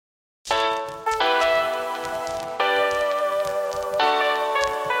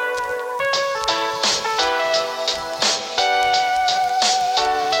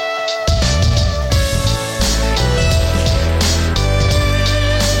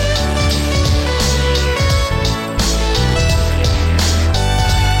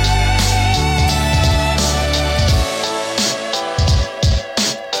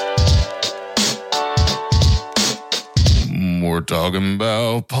talking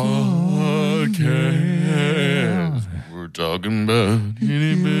about podcasts. We're talking about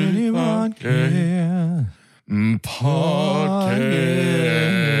itty bitty podcast.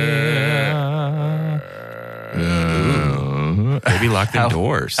 Maybe lock the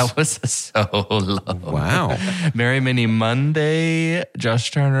doors. That was so low. Wow. Merry Mini Monday,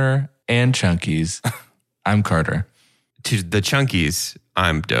 Josh Turner, and Chunkies. I'm Carter. To the Chunkies,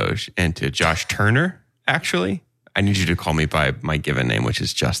 I'm Doge. And to Josh Turner, actually, I need you to call me by my given name, which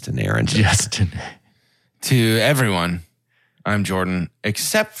is Justin Aaron. Justin. To everyone, I'm Jordan,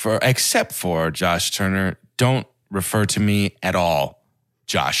 except for Josh Turner. Don't refer to me at all,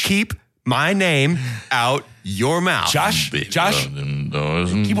 Josh. Keep my name out your mouth. Josh, keep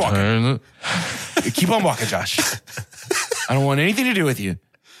walking. Keep on walking, Josh. I don't want anything to do with you.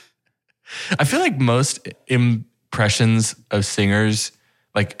 I feel like most impressions of singers,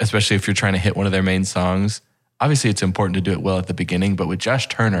 like especially if you're trying to hit one of their main songs, obviously it's important to do it well at the beginning, but with Josh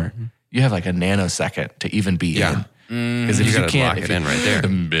Turner, you have like a nanosecond to even be in. Because if you can't, lock it in right there.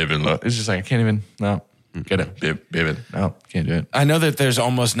 It's just like, I can't even, no. Get it. Baby. No, can't do it. I know that there's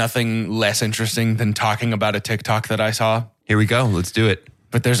almost nothing less interesting than talking about a TikTok that I saw. Here we go. Let's do it.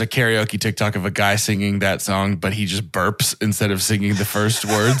 But there's a karaoke TikTok of a guy singing that song, but he just burps instead of singing the first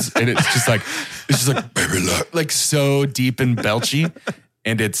words. And it's just like, baby, look, like so deep and belchy.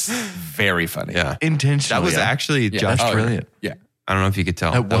 And it's very funny. Yeah. Intentionally. That was actually Josh that's Turner. brilliant. Yeah. I don't know if you could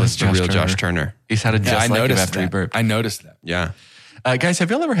tell. That That was the Josh real Turner. Josh Turner. He sounded just like him after that. he burped. I noticed that. Yeah. Guys, have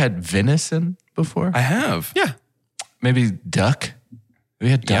y'all ever had venison before? I have. Yeah. Maybe duck? Have you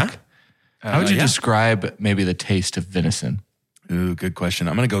had duck? Yeah. How would you yeah. describe maybe the taste of venison? Ooh, good question.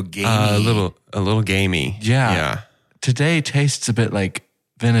 I'm going to go gamey. A little gamey. Yeah. Today tastes a bit like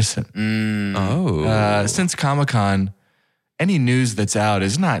venison. Oh. Since Comic-Con, any news that's out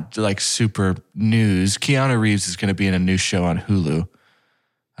is not like super news. Keanu Reeves is going to be in a new show on Hulu,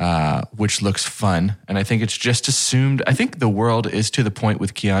 which looks fun. And I think it's just assumed. I think the world is to the point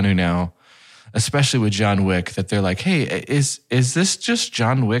with Keanu now, especially with John Wick, that they're like, hey, is this just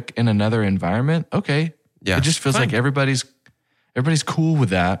John Wick in another environment? Okay. Yeah. It just feels Fine. like everybody's cool with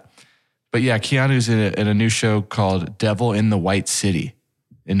that. But yeah, Keanu's in a new show called Devil in the White City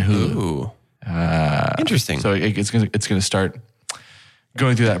in Hulu. Ooh. Interesting. So it's gonna start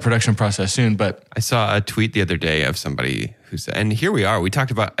going through that production process soon. But I saw a tweet the other day of somebody who said, and here we are. We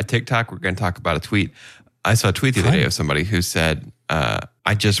talked about a TikTok. We're going to talk about a tweet. I saw a tweet the other day of somebody who said,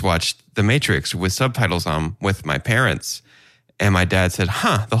 I just watched The Matrix with subtitles on with my parents. And my dad said,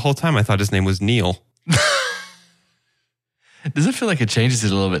 the whole time I thought his name was Neil. does it feel like it changes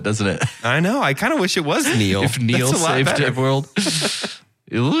it a little bit, doesn't it? I know. I kind of wish it was Neil. If Neil That's a lot saved better. the world.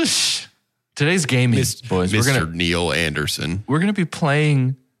 Oosh. Today's gaming, boys. Mr. Neil Anderson. We're gonna be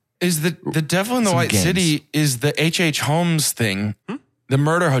playing. Is the Devil in the Some White games. City is the H.H. Holmes thing, the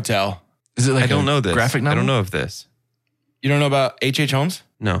murder hotel. Is it like I don't a know this. graphic novel? I don't know of this. You don't know about H.H. Holmes?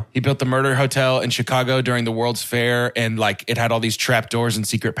 No. He built the murder hotel in Chicago during the World's Fair, and like it had all these trap doors and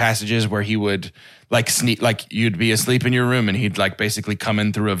secret passages where he would like sneak, like you'd be asleep in your room, and he'd like basically come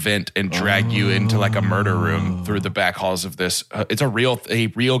in through a vent and drag you into like a murder room through the back halls of this. It's a real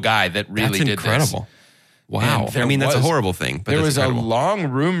guy that really That's did incredible. this. Wow. And there I mean, that's a was- horrible thing. But There that's was incredible. a long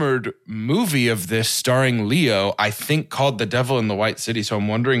rumored movie of this starring Leo, I think called The Devil in the White City. So I'm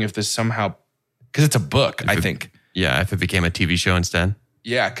wondering if this somehow, because it's a book, I think. Yeah, if it became a TV show instead.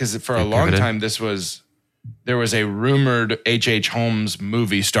 Yeah, because for a They long pivoted. time, there was a rumored H.H. Holmes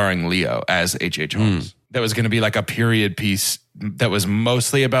movie starring Leo as H.H. Holmes. That was going to be like a period piece that was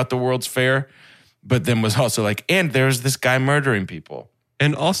mostly about the World's Fair, but then was also like, and there's this guy murdering people.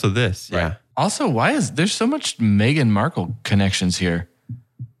 And also this. Right. Yeah. Also, why is there's so much Meghan Markle connections here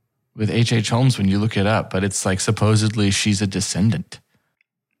with H.H. Holmes when you look it up? But it's like supposedly she's a descendant.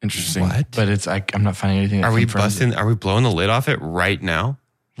 Interesting. What? But it's I'm not finding anything. That Are we confirms it. busting? Are we blowing the lid off it right now?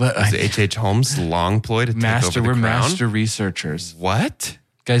 But Is H.H. Holmes' long ploy to take over the we're crown? master researchers, What?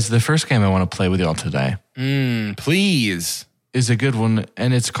 guys. The first game I want to play with y'all today Please. is a good one,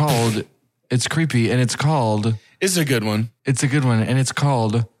 and it's called. It's creepy, and it's called. It's a good one. It's a good one, and it's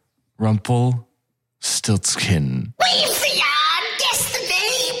called Rumpelstiltskin. Please beyond guess the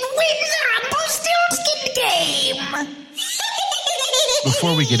name. Win the Rumpelstiltskin game.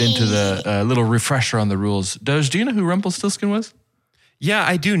 Before we get into the little refresher on the rules, Doge, do you know who Rumpelstiltskin was? Yeah,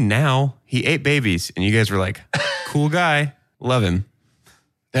 I do now. He ate babies, and you guys were like, cool guy. Love him.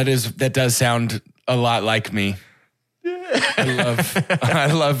 That does sound a lot like me. I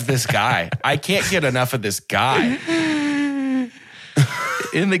love this guy. I can't get enough of this guy.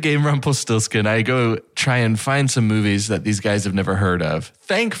 In the game Rumpelstiltskin, I go try and find some movies that these guys have never heard of.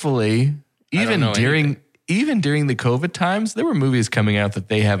 Thankfully, don't know even even during the COVID times, there were movies coming out that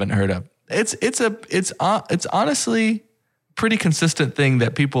they haven't heard of. It's honestly pretty consistent thing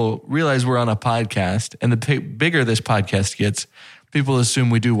that people realize we're on a podcast, and the bigger this podcast gets, people assume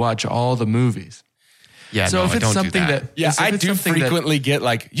we do watch all the movies. Yeah, So no, if I it's don't something do that. Yeah, so if I it's do something that- frequently get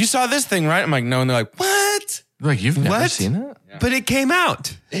like, you saw this thing, right? I'm like, no. And they're like, what? like, you've never What? seen that? But it came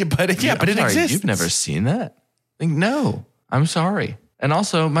out. But it I'm exists. sorry, you've never seen that? Like, no, I'm sorry. And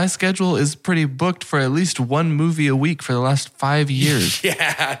also, my schedule is pretty booked for at least one movie a week for the last 5 years.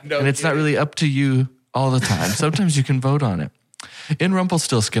 Yeah, no. And it's not really up to you all the time. Sometimes you can vote on it. In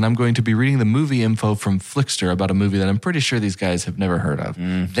Rumpelstiltskin, I'm going to be reading the movie info from Flickster about a movie that I'm pretty sure these guys have never heard of.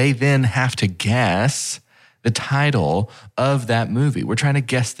 They then have to guess the title of that movie. We're trying to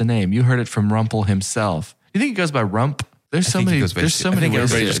guess the name. You heard it from Rumpel himself. You think he goes by Rump? There's so think he many. goes by There's Skin. so I many I think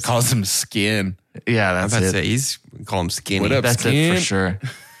ways. everybody to- just calls him Skin. Yeah, I'm that's about to it. say, call him Skinny. What up? That's it Skin. for sure.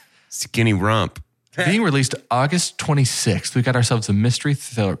 Skinny rump. Being released August 26th, we got ourselves a mystery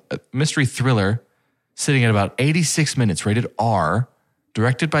thriller sitting at about 86 minutes, rated R,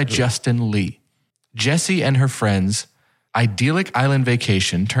 directed by Justin Lee. Jessie and her friends' idyllic island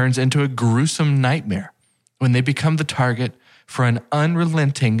vacation turns into a gruesome nightmare when they become the target for an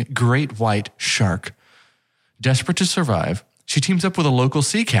unrelenting great white shark. Desperate to survive, she teams up with a local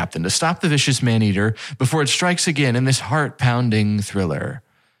sea captain to stop the vicious man-eater before it strikes again in this heart-pounding thriller.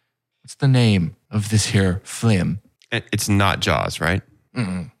 What's the name of this here film? It's not Jaws, right?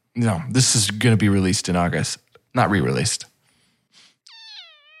 No, this is going to be released in August. Not re-released.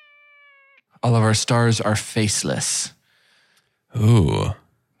 All of our stars are faceless. Ooh.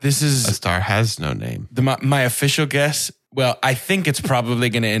 This A is star has no name. my official guess. Well, I think it's probably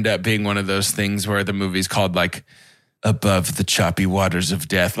going to end up being one of those things where the movie's called like Above the Choppy Waters of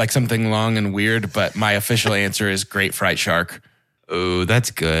Death, like something long and weird. But my official answer is Great Fright Shark. Oh,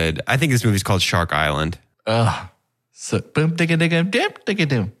 that's good. I think this movie's called Shark Island. Ugh. So, boom, digga, digga, dip, digga,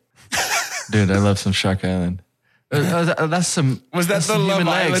 doom. Dude, I love some Shark Island. That's some. Was that that's the some Love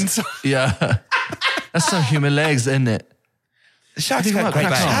human Island legs. song? Yeah. That's some human legs, isn't it? The shark's think got about great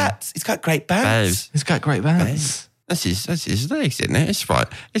crack on. shots. He's got great bands. Babes. He's got great bands. That's his legs, isn't it? It's right.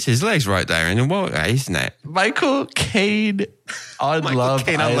 It's his legs right there in the water, isn't it? Michael Caine on Love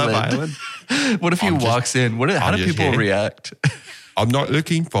Caine on Island. Love Island. What if he I'm just- walks in? How I'm do just people here. react? I'm not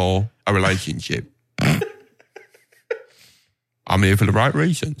looking for a relationship. I'm here for the right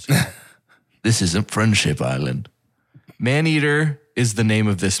reasons. This isn't Friendship Island. Man-Eater is the name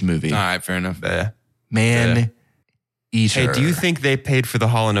of this movie. All right, fair enough. There. Man-Eater. Hey, do you think they paid for the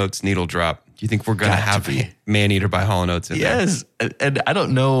Hall & Oates needle drop? Do you think we're going to Got to have be. Man-Eater by Hall & Oates in there? Yes. And I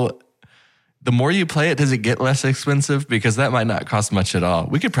don't know. The more you play it, does it get less expensive? Because that might not cost much at all.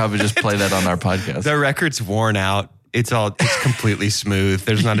 We could probably just play that on our podcast. The record's worn out. It's completely smooth.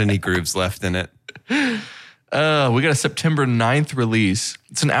 There's not any grooves left in it. We got a September 9th release.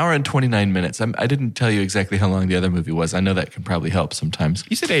 It's an hour and 29 minutes. I didn't tell you exactly how long the other movie was. I know that can probably help sometimes.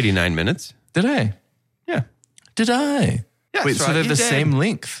 You said 89 minutes. Did I? Yeah. Did I? Yeah, Wait, that's so right. they're You the did. same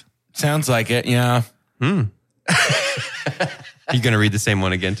length. Sounds like it. Yeah. Are you going to read the same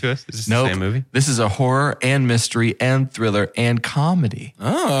one again to us? Is this Nope. the same movie? This is a horror and mystery and thriller and comedy.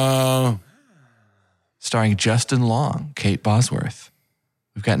 Oh. Starring Justin Long, Kate Bosworth.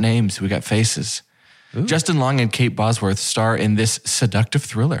 We've got names, we got faces. Justin Long and Kate Bosworth star in this seductive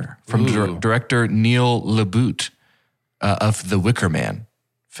thriller from director Neil LaBute of The Wicker Man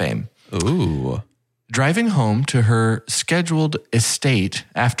fame. Ooh. Driving home to her scheduled estate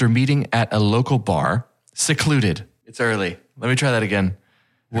after meeting at a local bar, secluded. It's early. Let me try that again.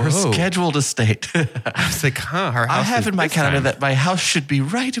 Her Whoa. scheduled estate. I was like, her house I have is in my this calendar time. that my house should be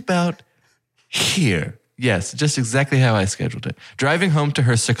right about here. Yes, just exactly how I scheduled it. Driving home to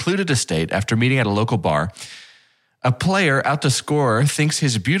her secluded estate after meeting at a local bar, a player out to score thinks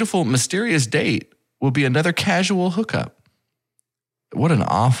his beautiful, mysterious date will be another casual hookup. What an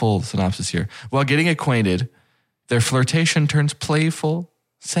awful synopsis here. While getting acquainted, their flirtation turns playful,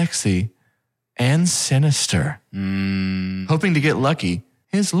 sexy, and sinister. Hoping to get lucky,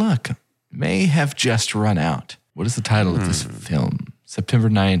 his luck may have just run out. What is the title of this film? September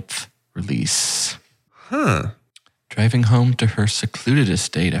 9th release. Driving home to her secluded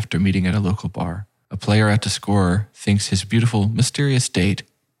estate after meeting at a local bar, a player out to score thinks his beautiful, mysterious date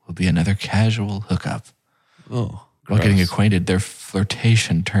will be another casual hookup. Oh, While getting acquainted, their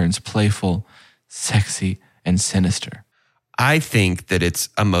flirtation turns playful, sexy, and sinister. I think that it's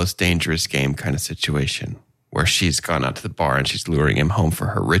a most dangerous game kind of situation where she's gone out to the bar and she's luring him home for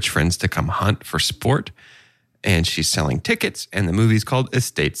her rich friends to come hunt for sport. And she's selling tickets, and the movie's called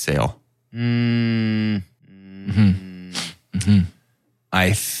Estate Sale.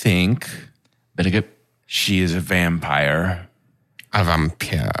 I think Better get she is a vampire. A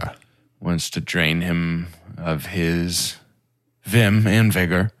vampire. Wants to drain him of his vim and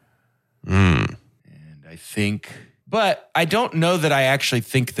vigor. Mm. And I think, but I don't know that I actually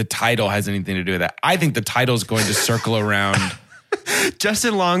think the title has anything to do with that. I think the title is going to circle around.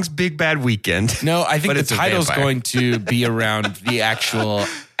 Justin Long's Big Bad Weekend. No, I think But the it's a title's vampire. going to be around the actual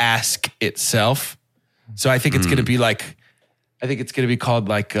ask itself. So I think it's going to be like, I think it's going to be called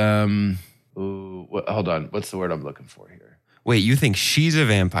like, hold on. What's the word I'm looking for here? Wait, you think she's a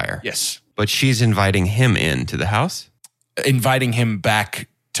vampire? Yes. But she's inviting him into the house? Inviting him back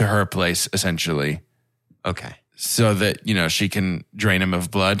to her place, essentially, Okay. so that, you know, she can drain him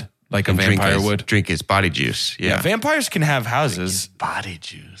of blood like a And vampire would. Drink his body juice. Yeah. Vampires can have houses. Body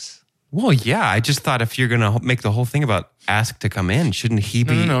juice. Well, yeah. I just thought if you're going to make the whole thing about ask to come in, shouldn't he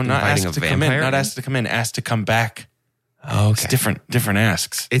be No, not inviting asked a to come in. vampire? Not asked to come in. Asked to come back. Oh, It's okay. different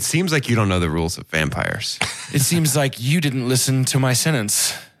asks. It seems like you don't know the rules of vampires. It seems like you didn't listen to my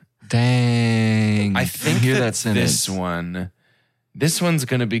sentence. Dang. I think hear that sentence. this one's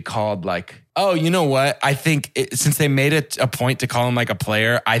going to be called like, oh, you know what? I think since they made it a point to call him like a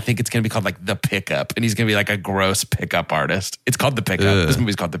player, I think it's going to be called like The Pickup. And he's going to be like a gross pickup artist. It's called The Pickup. Ugh. This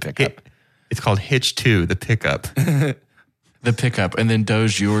movie's called The Pickup. It's called Hitch 2, the pickup. The Pickup. And then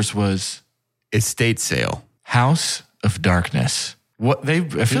Doge, yours was Estate sale. House of Darkness. What I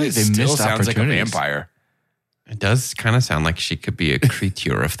feel like It they still missed sounds like a opportunities. vampire. It does kind of sound like she could be a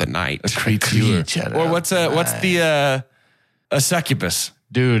creature of the night. Creature Or what's of the a succubus?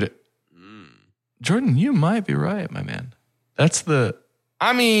 Dude, Jordan, you might be right, my man. That's the,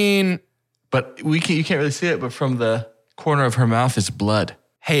 I mean, but you can't really see it, but from the corner of her mouth is blood.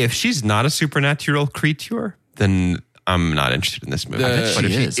 Hey, if she's not a supernatural creature, then I'm not interested in this movie. bet But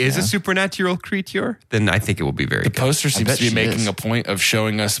she if is, she is a man. supernatural creature, then I think it will be very the good. poster seems bet to be she making is. a point of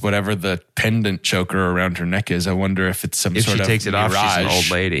showing us whatever the pendant choker around her neck is. I wonder if it's some If sort she of takes it off, she's an mirage. old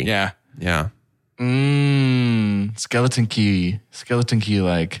lady. Yeah. Yeah. Skeleton Key. Skeleton Key,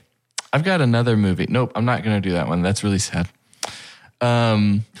 like, I've got another movie. Nope, I'm not going to do that one. That's really sad.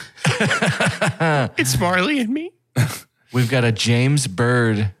 It's Marley and me. We've got a James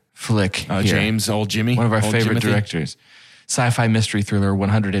Byrd flick here. James, old Jimmy. One of our old favorite Jimothy. directors. Sci-fi mystery thriller,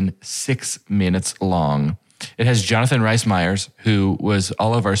 106 minutes long. It has Jonathan Rhys Meyers, who was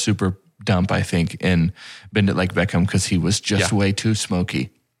all of our super dump, I think, in Bend It Like Beckham because he was just Yeah. way too smoky.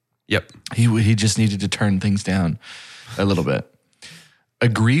 Yep. He just needed to turn things down a little bit. A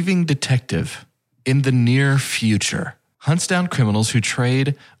grieving detective in the near future hunts down criminals who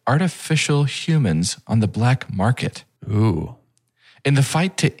trade artificial humans on the black market. Ooh. In the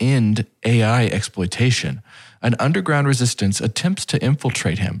fight to end AI exploitation, an underground resistance attempts to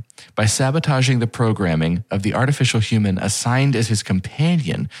infiltrate him by sabotaging the programming of the artificial human assigned as his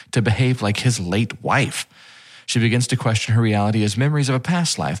companion to behave like his late wife. She begins to question her reality as memories of a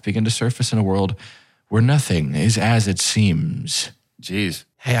past life begin to surface in a world where nothing is as it seems. Jeez.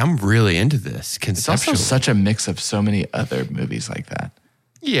 Hey, I'm really into this It's also conceptually. such a mix of so many other movies like that.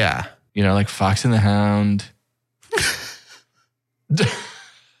 Yeah. You know, like Fox and the Hound.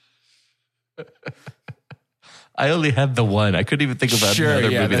 I only had the one. I couldn't even think about Sure, another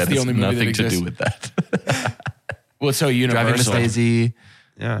yeah, movie that's that the has only movie nothing that to do exists. with that. Well, so Driving Miss Universal. Daisy.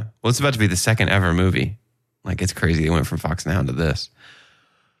 Yeah. Well, it's about to be the second ever movie. Like, it's crazy. They went from Fox and the Hound to this.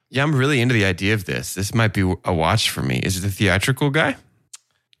 Yeah, I'm really into the idea of this. This might be a watch for me. Is it the theatrical guy?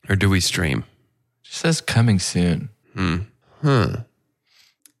 Or do we stream? Just says coming soon. This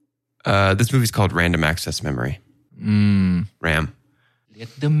movie's called Random Access Memory. RAM.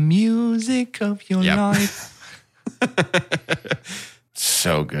 Let the music of your Yep. life.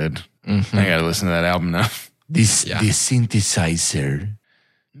 So good. I got to listen to that album now. The synthesizer.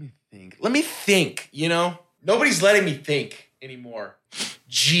 Let me think, you know? Nobody's letting me think anymore.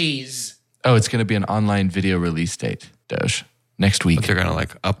 Jeez. Oh, it's going to be an online video release date, Doge. Next week. They're going to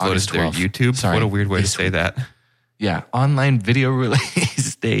like upload August it to their 12th. YouTube. Sorry, What a weird way to this say week. that. Yeah, online video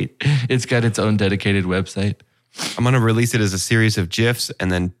release date. It's got its own dedicated website. I'm going to release it as a series of GIFs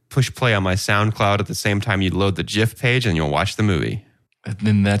and then push play on my SoundCloud at the same time you load the GIF page and you'll watch the movie. And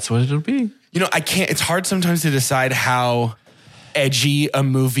then that's what it'll be. You know, it's hard sometimes to decide how edgy a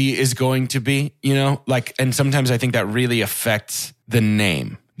movie is going to be, you know? Like, and sometimes I think that really affects the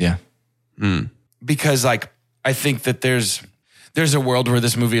name. Yeah. Because like, I think that there's a world where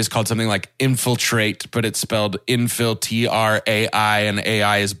this movie is called something like Infiltrate, but it's spelled Infil, T-R-A-I, and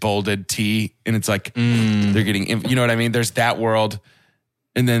AI is bolded T. And it's like, they're getting, you know what I mean? There's that world.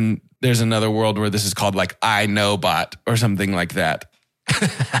 And then there's another world where this is called like I Know Bot or something like that.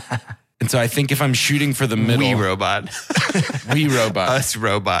 And so I think if I'm shooting for the middle, We robot. We Robot. Us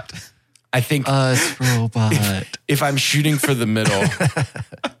robot. I think Us robot. if I'm shooting for the middle,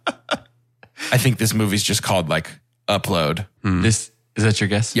 I think this movie's just called like Upload. This is that your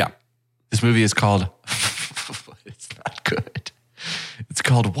guess? Yeah. This movie is called. It's not good. It's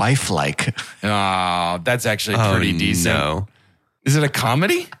called Wife-like. Oh, that's actually pretty decent. No. Is it a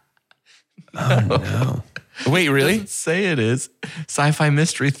comedy? No. Wait, really? Say it is sci-fi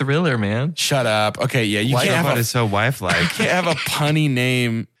mystery thriller, man. Shut up. Okay, yeah, you can't Robot have, is so wife-like. can't have a punny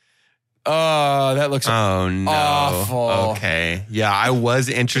name. Oh, that looks Oh no. awful. Okay. Yeah, I was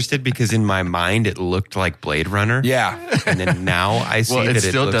interested because in my mind it looked like Blade Runner. Yeah. And then now I see Well, that it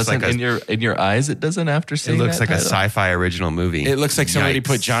still looks doesn't like in your eyes. It doesn't after it seeing looks that like a title. sci-fi original movie. It looks like somebody Yikes.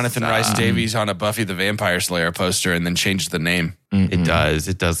 put Jonathan Rhys Davies on a Buffy the Vampire Slayer poster and then changed the name. It does.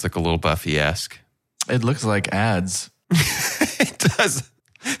 It does look a little Buffy-esque. It looks like ads. It does.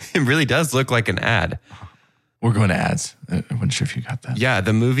 It really does look like an ad. We're going to ads. I wasn't sure if you got that. Yeah,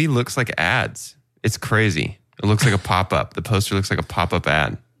 the movie looks like ads. It's crazy. It looks like a pop-up. The poster looks like a pop-up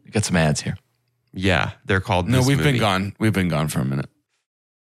ad. You got some ads here. Yeah, they're called No, This we've Movie. been gone. We've been gone for a minute.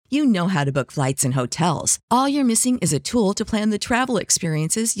 You know how to book flights and hotels. All you're missing is a tool to plan the travel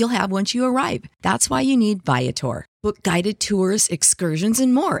experiences you'll have once you arrive. That's why you need Viator. Book guided tours, excursions,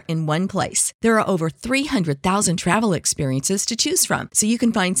 and more in one place. There are over 300,000 travel experiences to choose from, so you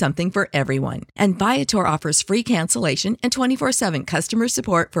can find something for everyone. And Viator offers free cancellation and 24/7 customer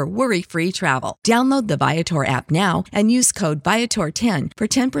support for worry-free travel. Download the Viator app now and use code Viator10 for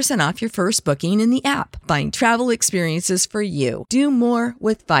 10% off your first booking in the app. Find travel experiences for you. Do more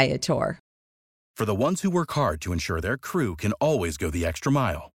with Viator. For the ones who work hard to ensure their crew can always go the extra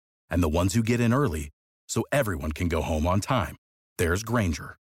mile, and the ones who get in early so everyone can go home on time, there's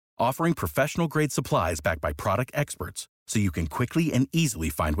Grainger, offering professional-grade supplies backed by product experts so you can quickly and easily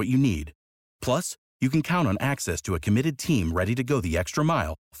find what you need. Plus, you can count on access to a committed team ready to go the extra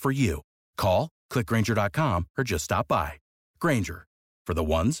mile for you. Call, click Grainger.com, or just stop by. Grainger, for the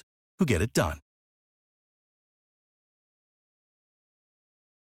ones who get it done.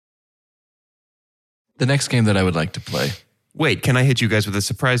 The next game that I would like to play. Wait, can I hit you guys with a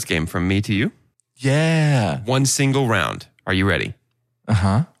surprise game from me to you? Yeah. One single round. Are you ready?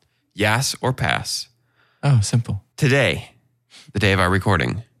 Uh-huh. Yes or pass? Oh, simple. Today, the day of our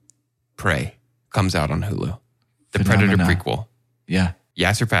recording, Prey comes out on Hulu. The Phenomena. Predator prequel. Yeah.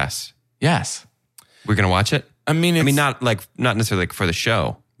 Yes or pass? Yes. We're going to watch it? I mean, not necessarily for the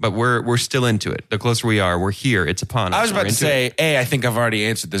show, but we're still into it. The closer we are, we're here. It's upon us. I was about We're to into it. say, I think I've already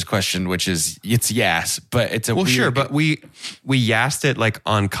answered this question, which is it's yes, but it's a Well, weird, sure, but we yassed it like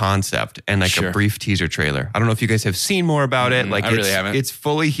on concept and like Sure. a brief teaser trailer. I don't know if you guys have seen more about it. Like I really haven't. It's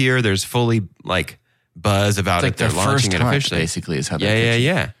fully here. There's fully like buzz about It's like it. They're their launching first it hunt, officially. basically, is how they Yeah, pitch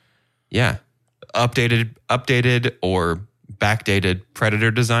yeah, it. yeah, yeah. Updated or backdated Predator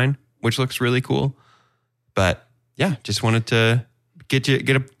design, which looks really cool. But yeah, just wanted to get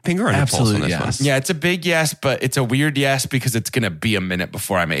a finger on your pulse on Absolute this one. yes. Yeah, it's a big yes, but it's a weird yes because it's going to be a minute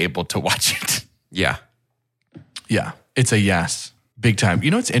before I'm able to watch it. Yeah. Yeah, it's a yes. Big time.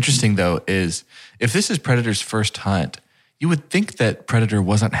 You know what's interesting, though, is if this is Predator's first hunt, you would think that Predator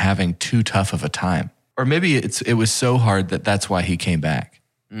wasn't having too tough of a time. Or maybe it was so hard that that's why he came back.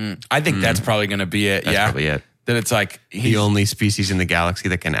 I think that's probably going to be it. That's yeah. probably it. That it's like The only species in the galaxy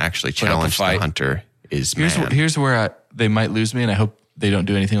that can actually up a challenge the fight. hunter is Here's man. here's where they might lose me, and I hope they don't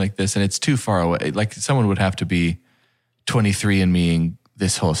do anything like this. And it's too far away. Like someone would have to be 23 and meing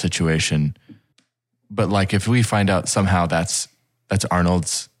this whole situation. But like if we find out somehow that's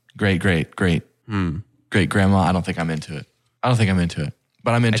Arnold's great grandma, I don't think I'm into it.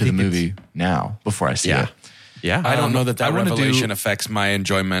 But I'm into the think movie now before I see Yeah. it. Yeah. I don't know that I wanna revelation do- affects my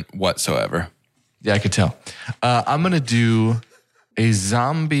enjoyment whatsoever. Yeah, I could tell. I'm gonna do a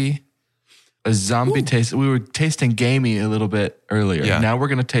zombie taste. We were tasting gamey a little bit earlier. Yeah. Now we're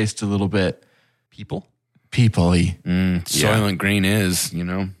gonna taste a little bit people. people-y. Soylent Green is, you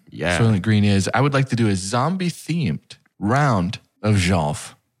know. Yeah. Soylent Green is. I would like to do a zombie-themed round of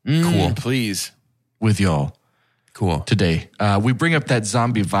Jolf Cool. Please. with y'all Cool. today. We bring up that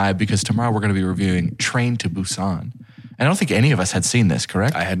zombie vibe because tomorrow we're going to be reviewing Train to Busan. And I don't think any of us had seen this,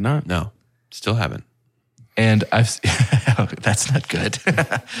 correct? I had not. No, still haven't. And that's not good.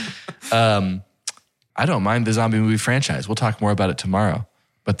 I don't mind the zombie movie franchise. We'll talk more about it tomorrow.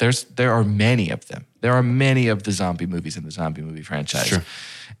 But there are many of them. There are many of the zombie movies in the zombie movie franchise. Sure.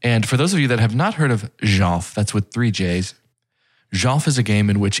 And for those of you that have not heard of Jolf, that's with 3 J's. Jolf is a game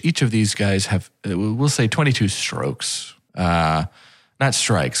in which each of these guys have, we'll say 22 strokes. Not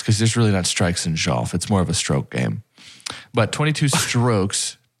strikes, because there's really not strikes in Jolf. It's more of a stroke game. But 22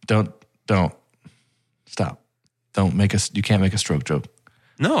 strokes, don't stop. You can't make a stroke joke.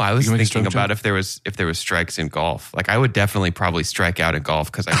 No, I was You can make a thinking stroke about if there was strikes in golf. Like I would definitely probably strike out in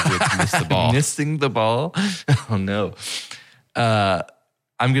golf because I would miss the ball. Missing the ball. Oh no. I'm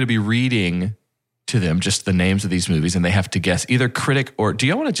going to be reading to them just the names of these movies, and they have to guess either critic or. Do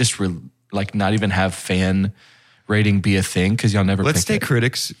y'all want to just not even have fan rating be a thing because y'all never. Let's pick take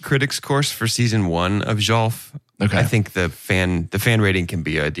it. critics course for season 1 of Jolf. Okay. I think the fan rating can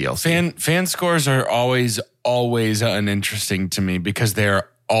be a DLC. Fan scores are always uninteresting to me because they're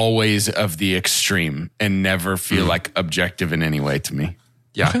always of the extreme and never feel like objective in any way to me.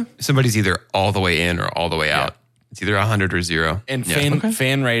 Yeah. Okay. Somebody's either all the way in or all the way out. It's either 100 or 0. And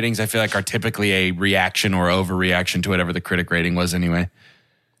fan ratings, I feel like, are typically a reaction or overreaction to whatever the critic rating was anyway.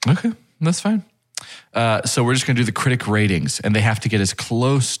 Okay, that's fine. So we're just going to do the critic ratings, and they have to get as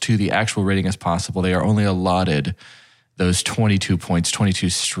close to the actual rating as possible. They are only allotted those 22 points, 22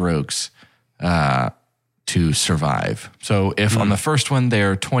 strokes to survive. So if on the first one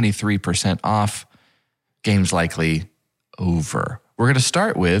they're 23% off, game's likely over. We're going to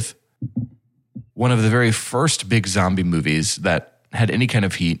start with one of the very first big zombie movies that had any kind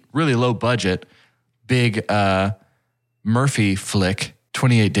of heat, really low budget, big Murphy flick,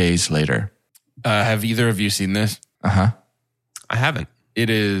 28 Days Later. Have either of you seen this? I haven't. It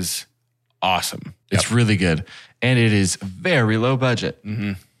is awesome. It's really good. And it is very low budget.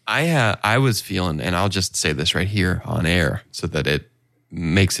 Mm-hmm. I was feeling, and I'll just say this right here on air so that it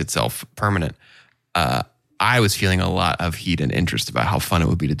makes itself permanent. I was feeling a lot of heat and interest about how fun it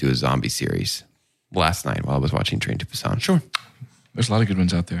would be to do a zombie series last night while I was watching Train to Busan. Sure. There's a lot of good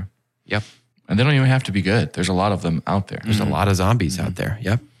ones out there. Yep. And they don't even have to be good. There's a lot of them out there. There's a lot of zombies out there.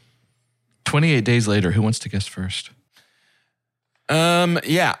 Yep. 28 Days Later. Who wants to guess first?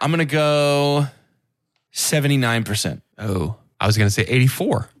 Yeah, I'm going to go 79%. Oh, I was going to say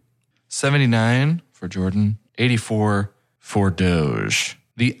 84. 79 for Jordan, 84 for Doge.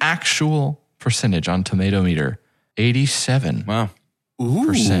 The actual percentage on Tomato Meter, 87%. Wow.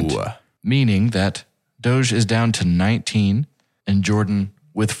 Meaning that Doge is down to 19 and Jordan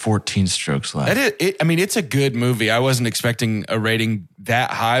with 14 strokes left. It's a good movie. I wasn't expecting a rating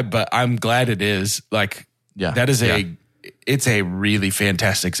that high, but I'm glad it is. It's a really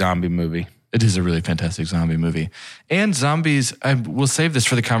fantastic zombie movie. It is a really fantastic zombie movie. And zombies, we'll save this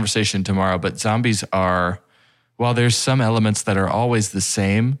for the conversation tomorrow, but zombies are, while there's some elements that are always the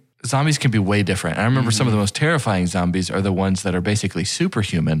same, zombies can be way different. And I remember some of the most terrifying zombies are the ones that are basically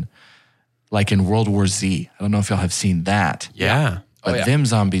superhuman, like in World War Z. I don't know if y'all have seen that. Yeah. But them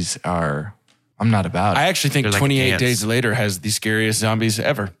zombies are, I'm not about it. I actually think They're like 28 ants. Days Later has the scariest zombies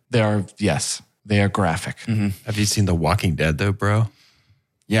ever. They are, yes, they are graphic. Have you seen The Walking Dead though, bro?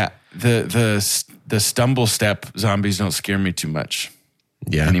 Yeah, the stumble step zombies don't scare me too much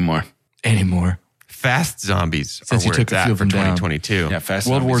Yeah. anymore. Fast zombies Since are you where took it's a at few of for them down. 2022. Yeah, fast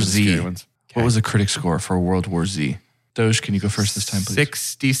World War zombies are the scary Z. ones. What was the critic score for World War Z? Doge, can you go first this time, please?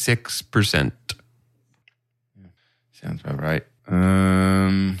 66%. Sounds about right.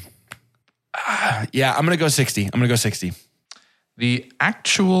 Yeah, I'm gonna go 60. The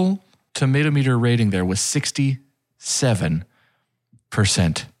actual Tomato Meter rating there was 67%.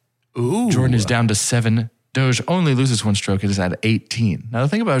 Ooh, Jordan is down to 7. Doge only loses 1 stroke. It is at 18. Now, the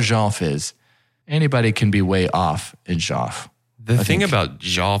thing about Jolf is anybody can be way off in Jolf. The thing about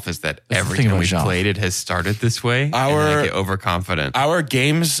Jolf is that every thing time about we've Jolf. played it has started this way. and I get overconfident. our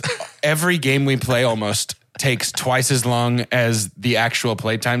games, every game we play almost takes twice as long as the actual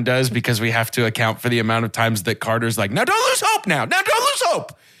playtime does because we have to account for the amount of times that Carter's like, now don't lose hope now. Now don't lose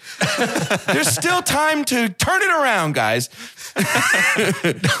hope. There's still time to turn it around, guys.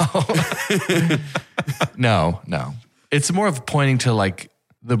 No. It's more of pointing to like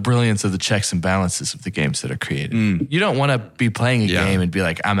the brilliance of the checks and balances of the games that are created. You don't want to be playing a game and be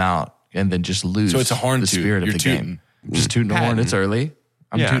like, I'm out, and then just lose So it's a horn the toot. spirit of You're the tooting. game. Just tooting the horn. It's early.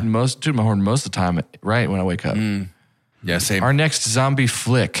 I'm tooting my horn most of the time, right when I wake up. Yeah, same. Our next zombie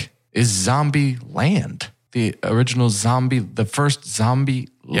flick is Zombie Land. The original zombie, the first Zombie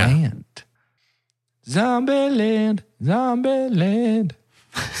Land. Zombie Land.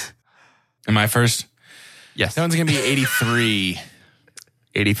 Am I first? Yes. That one's going to be 83.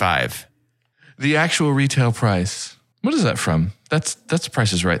 85. The actual retail price. What is that from? That's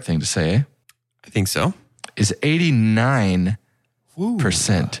Price is Right thing to say, eh? I think so. Is 89%.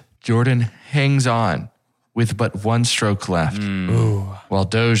 Jordan hangs on with but 1 stroke left. While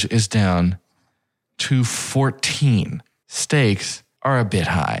Doge is down to 14. Stakes are a bit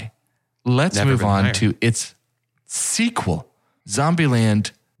high. Let's Never move been on higher. to its sequel,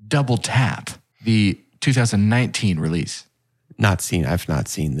 Zombieland Double Tap, the 2019 release. I've not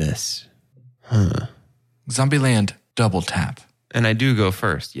seen this. Zombieland Double Tap. And I do go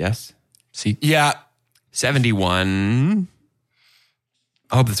first, yes? See, Yeah. 71.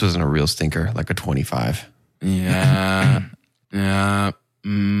 I hope this wasn't a real stinker, like a 25. Yeah. Yeah.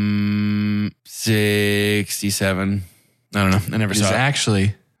 67. I don't know. I never it's saw it.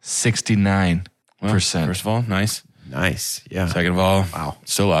 actually 69%. Well, first of all, nice. Nice. Yeah. Second of all, wow.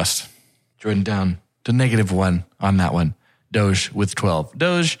 Still lost. Jordan down to -1 on that one. Doge with 12.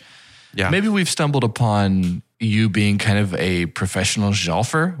 Doge, Yeah. maybe we've stumbled upon you being kind of a professional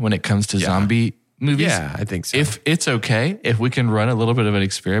golfer when it comes to zombie movies. Yeah, I think so. If it's okay, if we can run a little bit of an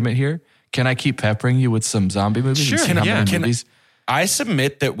experiment here, can I keep peppering you with some zombie movies? Sure, and see how yeah. many Can- movies? I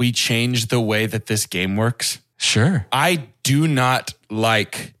submit that we change the way that this game works. Sure. I do not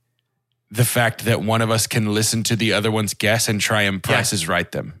like the fact that one of us can listen to the other one's guess and try and prices right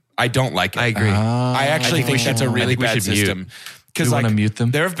them. I don't like it. I agree. I actually think that's a really we bad should mute. system. Because You wanna mute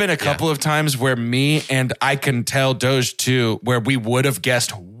them? There have been a couple of times where me and I can tell Doge too, where we would have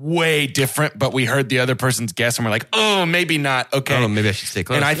guessed way different, but we heard the other person's guess and we're like, oh, maybe not. Okay. Oh, maybe I should stay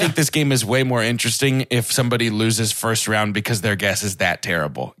close. And I think this game is way more interesting if somebody loses first round because their guess is that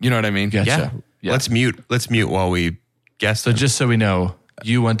terrible. You know what I mean? Gotcha. Yeah. Let's mute while we guess. So just so we know,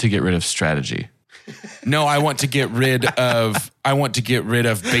 you want to get rid of strategy. No, I want to get rid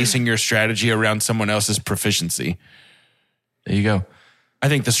of basing your strategy around someone else's proficiency. There you go. I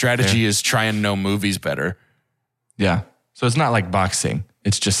think the strategy is try and know movies better. Yeah. So it's not like boxing.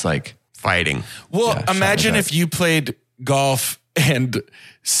 It's just like, fighting. Well, Yeah, imagine shot if you played golf and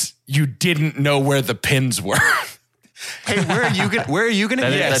you didn't know where the pins were. Hey, where are you gonna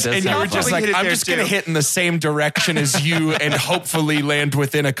That is- Yes, that does and you sound were just fun. like, Hit it I'm there just going to too. hit in the same direction as you and hopefully land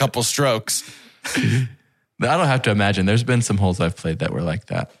within a couple strokes. I don't have to imagine. There's been some holes I've played that were like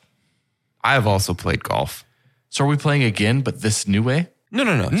that. I have also played golf. So are we playing again, but this new way? No.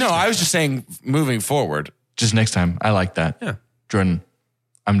 No, I was just saying moving forward. Just next time. I like that. Yeah. Jordan,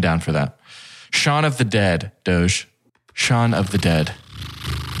 I'm down for that. Shaun of the Dead, Doge. Shaun of the Dead.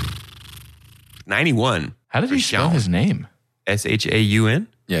 91. How did he spell his name? SHAUN?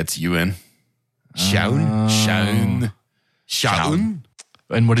 Yeah, it's UN. Shaun. Shaun. Shaun.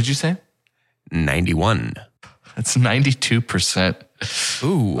 And what did you say? 91. That's 92%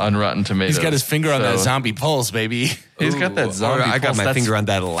 Ooh. on Rotten Tomatoes. He's got his finger on that So- zombie pulse, baby. He's got that zombie. I got pulse. my That's finger on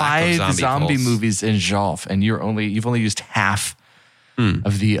that lack of 5 zombie pulse. movies in golf, and you've only used half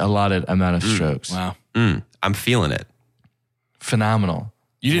of the allotted amount of strokes. Wow. I'm feeling it. Phenomenal.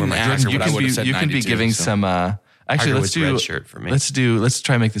 You didn't ask You what I can would be, have said. you can be 92, giving so. some. Actually, let's Tiger do. Woods red shirt for me. Let's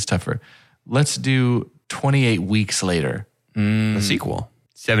try and make this tougher. Let's do 28 weeks later. The sequel.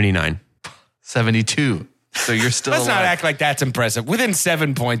 79. 72. So you're still. Let's not alive. act like that's impressive. Within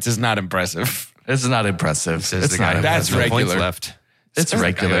 7 points is not impressive. This is not impressive. Says It's the guy not. who That's has no points regular. left. It's Guy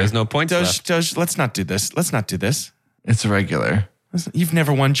regular. has no points left. Doge, let's not do this. Let's not do this. It's regular. You've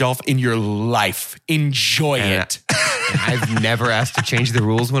never won golf in your life. Enjoy And it. I've never asked to change the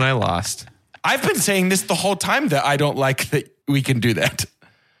rules when I lost. I've been saying this the whole time that I don't like that we can do that.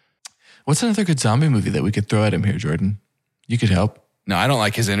 What's another good zombie movie that we could throw at him here, Jordan? You could help. No, I don't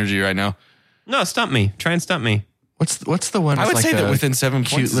like his energy right now. No, stump me. Try and stump me. What's the one? I with would say that within 7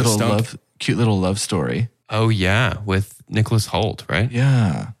 cute points is a little stump. cute little love story. Oh, yeah. With Nicholas Hoult, right?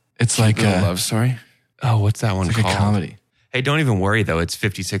 Yeah, it's like Little a love story. Oh, what's that one it's like called? a comedy. Hey, don't even worry, though. It's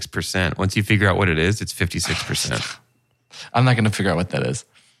 56%. Once you figure out what it is, it's 56%. I'm not going to figure out what that is.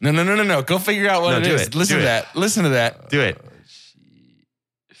 No. Go figure out what No, it do is. it. Listen Do to it. that. Listen to that. Do it.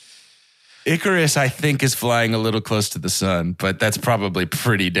 Icarus, I think, is flying a little close to the sun, but that's probably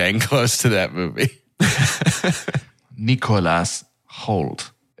pretty dang close to that movie. Nicholas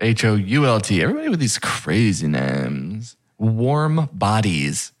Hoult. Hoult. Everybody with these crazy names. Warm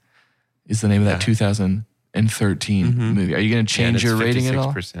Bodies is the name of that 2013 movie. Are you going to change your rating at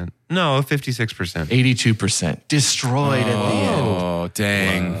all? 56%. No, 56%. 82%. Destroyed at the end. Oh,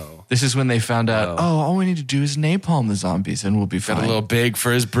 dang. This is when they found out, all we need to do is napalm the zombies and we'll be fine. Got a little big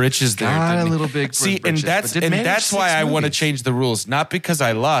for his britches there. Got didn't a he? little big for See, his britches, and but did manage that's why 6 I want to movies. change the rules. Not because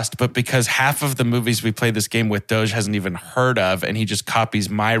I lost, but because half of the movies we play this game with, Doge hasn't even heard of, and he just copies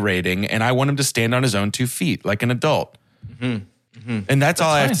my rating. And I want him to stand on his own 2 feet like an adult. And that's all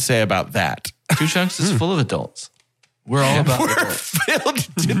I have fine. to say about that. Two Chunks is full of adults. We're all about We're adults. filled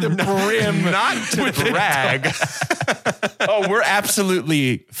to the brim. Not to brag. Oh, we're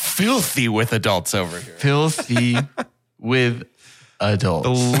absolutely filthy with adults over here. Filthy with adults.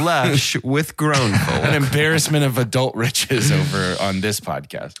 Lush with grown folk. An embarrassment of adult riches over on this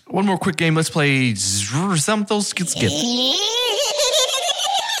podcast. One more quick game. Let's play something skip.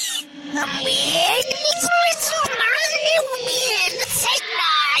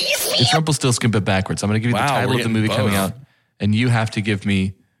 It's Rumpelstiltskin but backwards. I'm going to give you the Wow, title we're of the movie getting coming both. out, and you have to give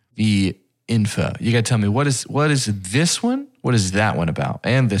me the info. You got to tell me what is this one? What is that one about?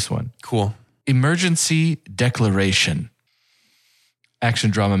 And this one. Cool. Emergency Declaration.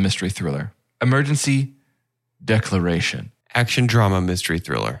 Action, drama, mystery, thriller. Emergency Declaration. Action, drama, mystery,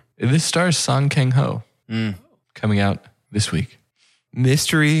 thriller. This stars Song Kang-ho. Coming out this week.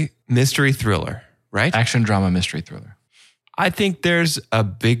 Mystery thriller, right? Action, drama, mystery, thriller. I think there's a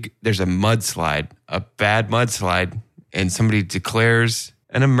mudslide, a bad mudslide, and somebody declares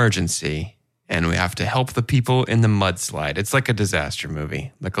an emergency, and we have to help the people in the mudslide. It's like a disaster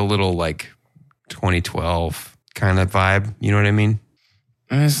movie, like a little 2012 kind of vibe. You know what I mean?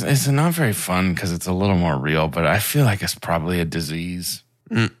 It's not very fun because it's a little more real, but I feel like it's probably a disease.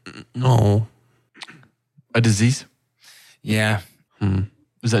 No. A disease? Yeah.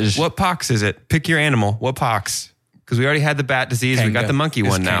 Is that just What pox is it? Pick your animal. What pox? Because we already had the bat disease. We got the monkey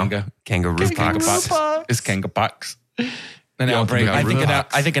one now. Kangaroo pox. It's kangapox.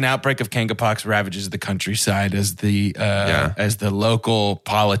 I think an outbreak of kangapox ravages the countryside as the local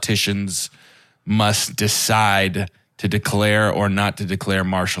politicians must decide to declare or not to declare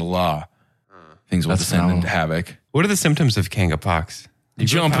martial law. Things will descend into havoc. What are the symptoms of kangapox?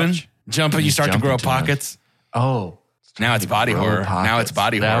 Jumping. You start to grow pockets. Oh. Now it's body horror. Now it's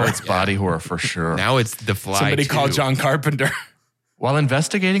body horror. Now it's body horror for sure. Now it's the fly. Somebody too. call John Carpenter. While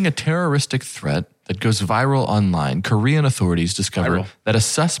investigating a terroristic threat that goes viral online, Korean authorities discovered that a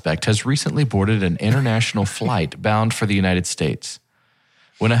suspect has recently boarded an international flight bound for the United States.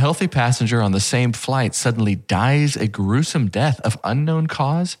 When a healthy passenger on the same flight suddenly dies a gruesome death of unknown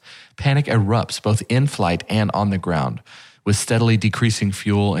cause, panic erupts both in flight and on the ground. With steadily decreasing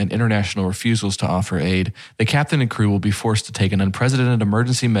fuel and international refusals to offer aid, the captain and crew will be forced to take an unprecedented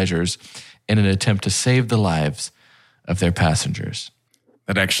emergency measures in an attempt to save the lives of their passengers.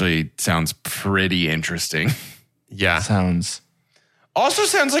 That actually sounds pretty interesting. Yeah. Also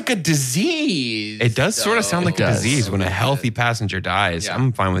sounds like a disease. It does sort of sound like a disease when a healthy passenger dies. Yeah.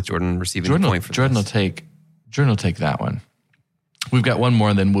 I'm fine with Jordan receiving the point for Jordan this. Jordan will take that one. We've got one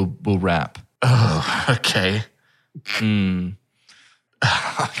more and then we'll wrap. Oh, okay. Okay,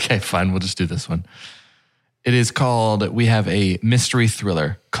 fine. We'll just do this one. It is called, we have a mystery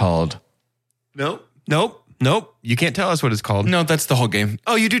thriller called... Nope. You can't tell us what it's called. No, that's the whole game.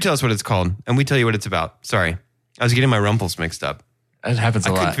 Oh, you do tell us what it's called, and we tell you what it's about. Sorry. I was getting my rumples mixed up. It happens a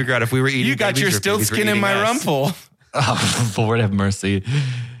I lot. couldn't figure out if we were eating You got babies your or stilt babies were skin in eating my us. rumple. Oh, Lord have mercy.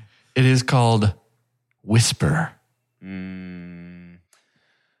 It is called Whisper.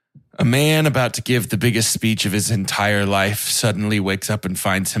 A man about to give the biggest speech of his entire life suddenly wakes up and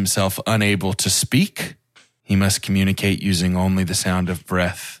finds himself unable to speak. He must communicate using only the sound of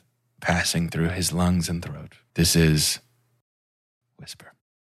breath passing through his lungs and throat. This is Whisper.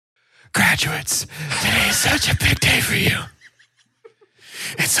 Graduates, today is such a big day for you.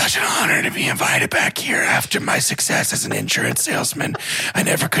 It's such an honor to be invited back here after my success as an insurance salesman. I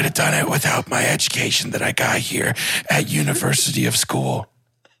never could have done it without my education that I got here at University of School.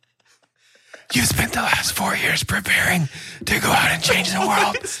 You spent the last 4 years preparing to go out and change the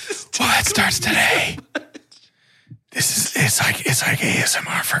world. Well, it starts today. It's like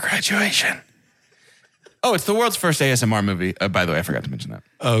ASMR for graduation. Oh, it's the world's first ASMR movie. By the way, I forgot to mention that.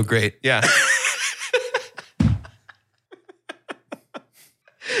 Oh, great. Yeah.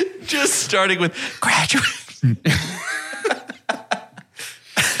 Just starting with graduate. Your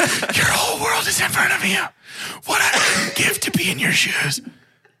whole world is in front of you. What I would give to be in your shoes.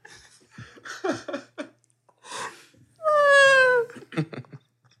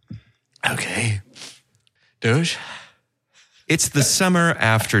 Okay. Doge? It's the summer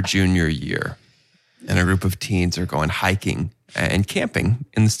after junior year, and a group of teens are going hiking and camping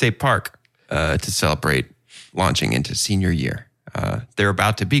in the state park to celebrate launching into senior year. They're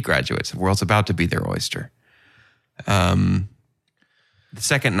about to be graduates. The world's about to be their oyster. The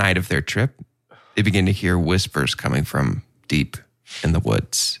second night of their trip, they begin to hear whispers coming from deep in the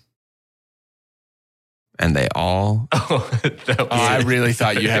woods. And they all... I really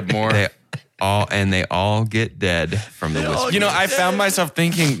thought you had more. They all get dead from the whispers. You know, I found myself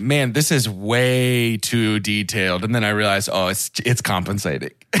thinking, man, this is way too detailed. And then I realized, it's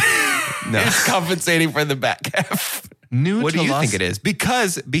compensating. No. It's compensating for the back half. What do you think it is?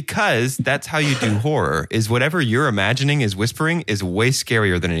 Because that's how you do horror, is whatever you're imagining is whispering is way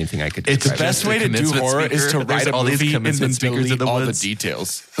scarier than anything I could It's describe. the best way to do commencement horror speaker. is to There's write a all these movie and then commencement speakers in delete the all the woods.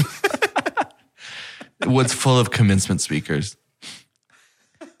 details. Woods full of commencement speakers.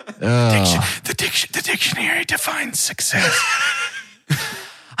 The dictionary defines success.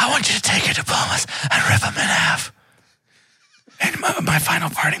 I want you to take your diplomas and rip them in half. And my final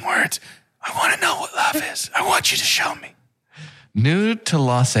parting words, I want to know what love is. I want you to show me. New to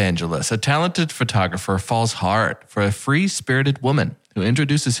Los Angeles, a talented photographer falls hard for a free-spirited woman who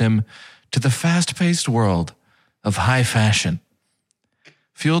introduces him to the fast-paced world of high fashion.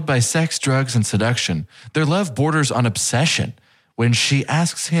 Fueled by sex, drugs, and seduction, their love borders on obsession when she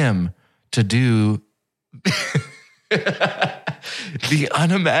asks him to do the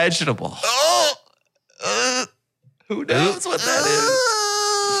unimaginable. Who knows what that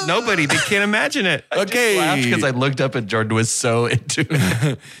is? Nobody. They can't imagine it. Okay. Because I looked up and Jordan was so into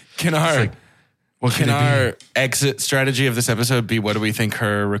it. Can our What can could it be? our exit strategy of this episode be what do we think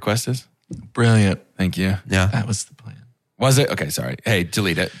her request is? Brilliant. Thank you. Yeah. That was the plan. Was it? Okay, sorry. Hey,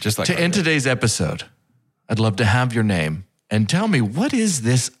 delete it. Just like To end today's episode, I'd love to have your name and tell me, what is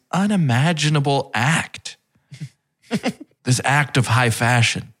this unimaginable act? This act of high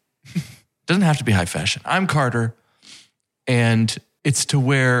fashion. Doesn't have to be high fashion. I'm Carter, and it's to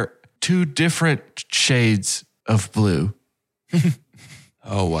wear 2 different shades of blue.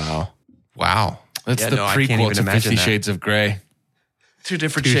 Oh, wow. Wow. That's Yeah, the no, I can't prequel even to imagine 50 that. Shades of Grey. 2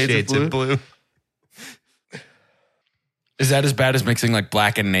 different 2 shades, of blue. Is that as bad as mixing like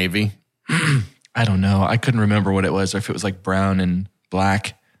black and navy? I don't know. I couldn't remember what it was, or if it was like brown and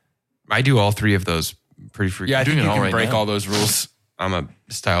black. I do all 3 of those pretty frequently. Yeah, I think doing you it all can right break now. all those rules. I'm a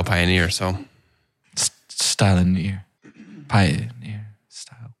style pioneer, so. Stylineer. Pioneer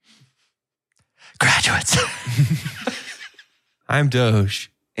style. Graduates. I'm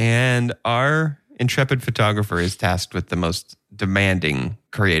Doge, and our intrepid photographer is tasked with the most demanding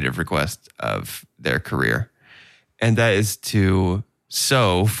creative request of their career. And that is to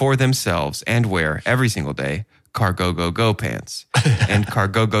sew for themselves and wear every single day Cargo Go Go pants. And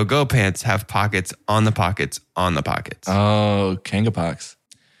Cargo Go Go pants have pockets on the pockets on the pockets. Oh, Kangapox.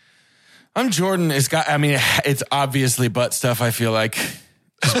 I'm Jordan. It's obviously butt stuff, I feel like,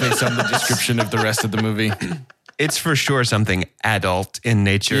 just based on the description of the rest of the movie. It's for sure something adult in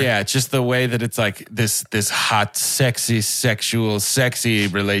nature. Yeah, it's just the way that it's like this hot, sexy, sexual, sexy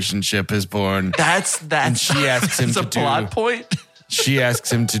relationship is born. That's And she asks him that's to a plot do. point. She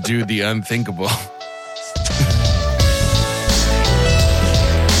asks him to do the unthinkable.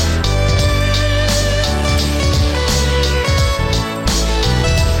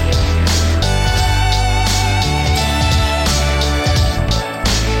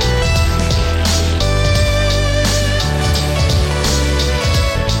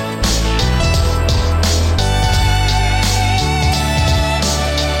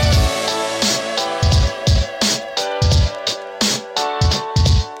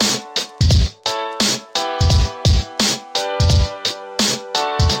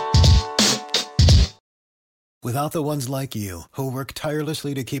 Without the ones like you, who work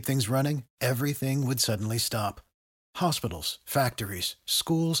tirelessly to keep things running, everything would suddenly stop. Hospitals, factories,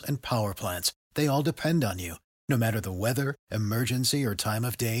 schools, and power plants, they all depend on you. No matter the weather, emergency, or time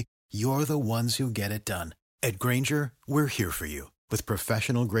of day, you're the ones who get it done. At Grainger, we're here for you with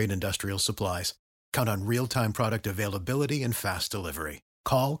professional-grade industrial supplies. Count on real-time product availability and fast delivery.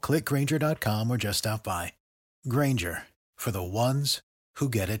 Call, clickgrainger.com, or just stop by. Grainger, for the ones who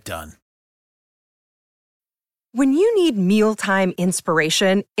get it done. When you need mealtime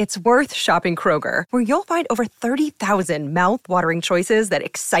inspiration, it's worth shopping Kroger, where you'll find over 30,000 mouth-watering choices that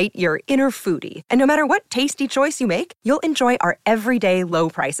excite your inner foodie. And no matter what tasty choice you make, you'll enjoy our everyday low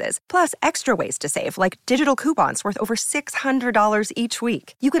prices, plus extra ways to save, like digital coupons worth over $600 each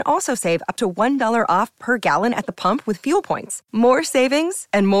week. You can also save up to $1 off per gallon at the pump with fuel points. More savings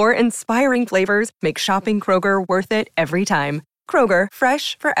and more inspiring flavors make shopping Kroger worth it every time. Kroger,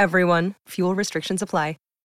 fresh for everyone. Fuel restrictions apply.